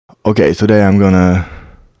Okay, today I'm gonna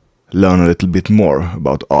learn a little bit more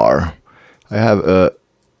about R. I have a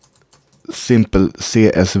simple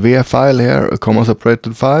CSV file here, a comma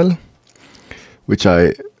separated file, which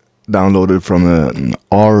I downloaded from an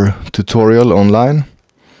R tutorial online.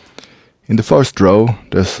 In the first row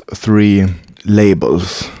there's 3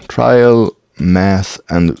 labels: trial, mass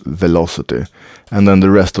and velocity, and then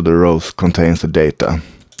the rest of the rows contains the data.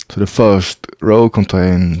 So the first row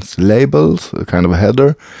contains labels, a kind of a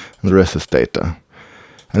header, and the rest is data.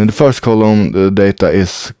 And in the first column the data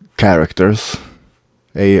is characters,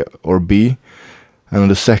 A or B, and in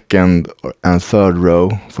the second and third row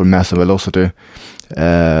for mass and velocity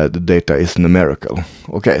the data is numerical.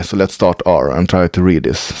 Okay, so let's start R and try to read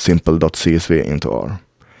this simple.csv into R.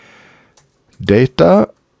 Data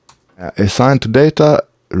assigned to data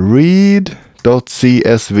read.csv,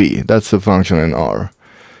 that's the function in R.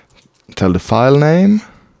 Tell the file name,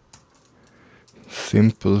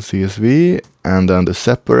 simple CSV, and then the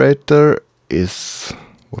separator is,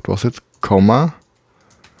 what was it, comma,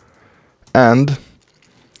 and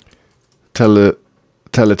tell it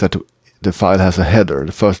that the file has a header.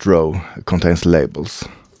 The first row contains labels.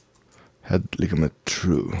 Head ligament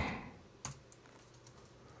true.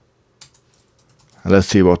 And let's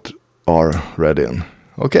see what R read in.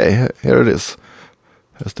 Okay, here it is.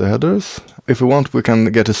 Here's the headers. If we want, we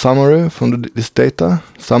can get a summary from this data.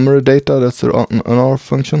 Summary data, that's an R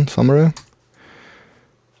function, summary.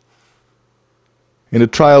 In the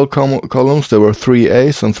trial columns there were 3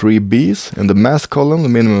 A's and 3 B's. In the mass column the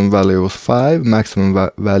minimum value was 5,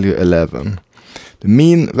 maximum value 11. The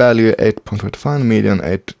mean value 8.25, the median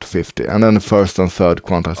 850, and then the first and third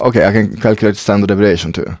quantiles. Okay, I can calculate standard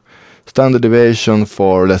deviation too. Standard deviation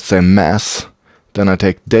for, let's say, mass. Then I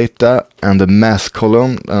take data and the mass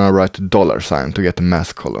column, and I write the $sign to get the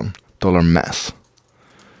mass column, $mass.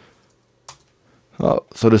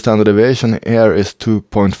 So the standard deviation here is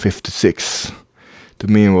 2.56. The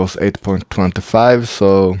mean was 8.25,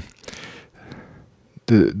 so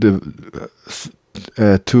the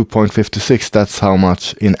 2.56, that's how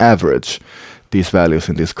much in average these values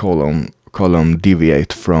in this column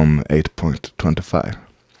deviate from 8.25.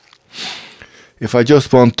 If I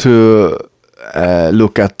just want to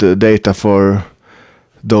look at the data for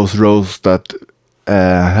those rows that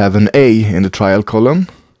have an A in the trial column,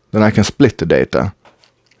 then I can split the data.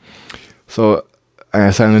 So I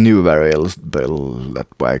assign a new variable that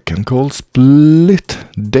I can call split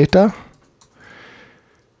data,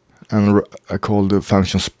 and I call the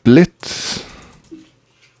function split,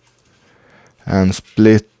 and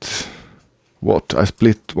split what? I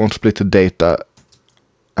want to split the data,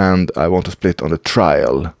 and I want to split on the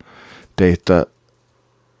trial data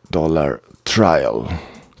 $trial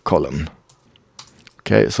column.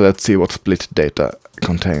 Okay, so let's see what split data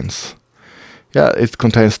contains. Yeah, it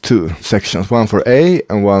contains 2 sections, one for A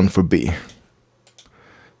and one for B.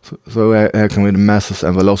 So I can read the masses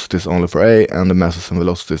and velocities only for A and the masses and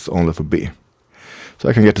velocities only for B. So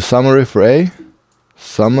I can get the summary for A,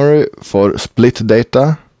 summary for split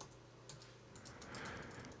data,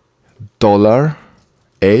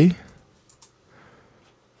 $A.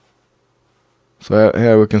 So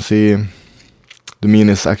here we can see the mean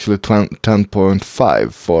is actually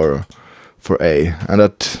 10.5 for A, and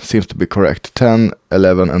that seems to be correct. 10,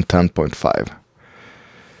 11 and 10.5.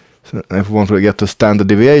 So if we want to get the standard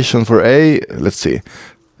deviation for A, let's see.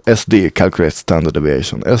 SD calculates standard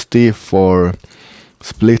deviation. SD for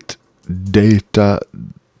split data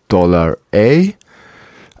 $A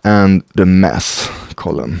and the mass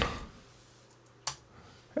column.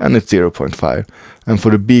 And it's 0.5. And for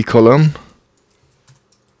the B column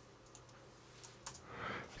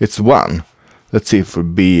it's 1. Let's see, for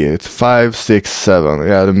B it's 5, 6, 7.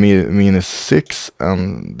 Yeah, the mean is 6,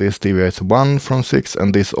 and this deviates 1 from 6,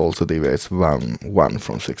 and this also deviates 1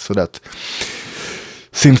 from 6. So that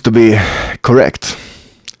seems to be correct.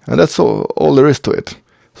 And that's all there is to it.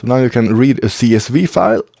 So now you can read a CSV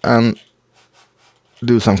file and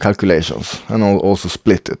do some calculations, and also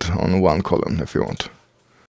split it on one column if you want.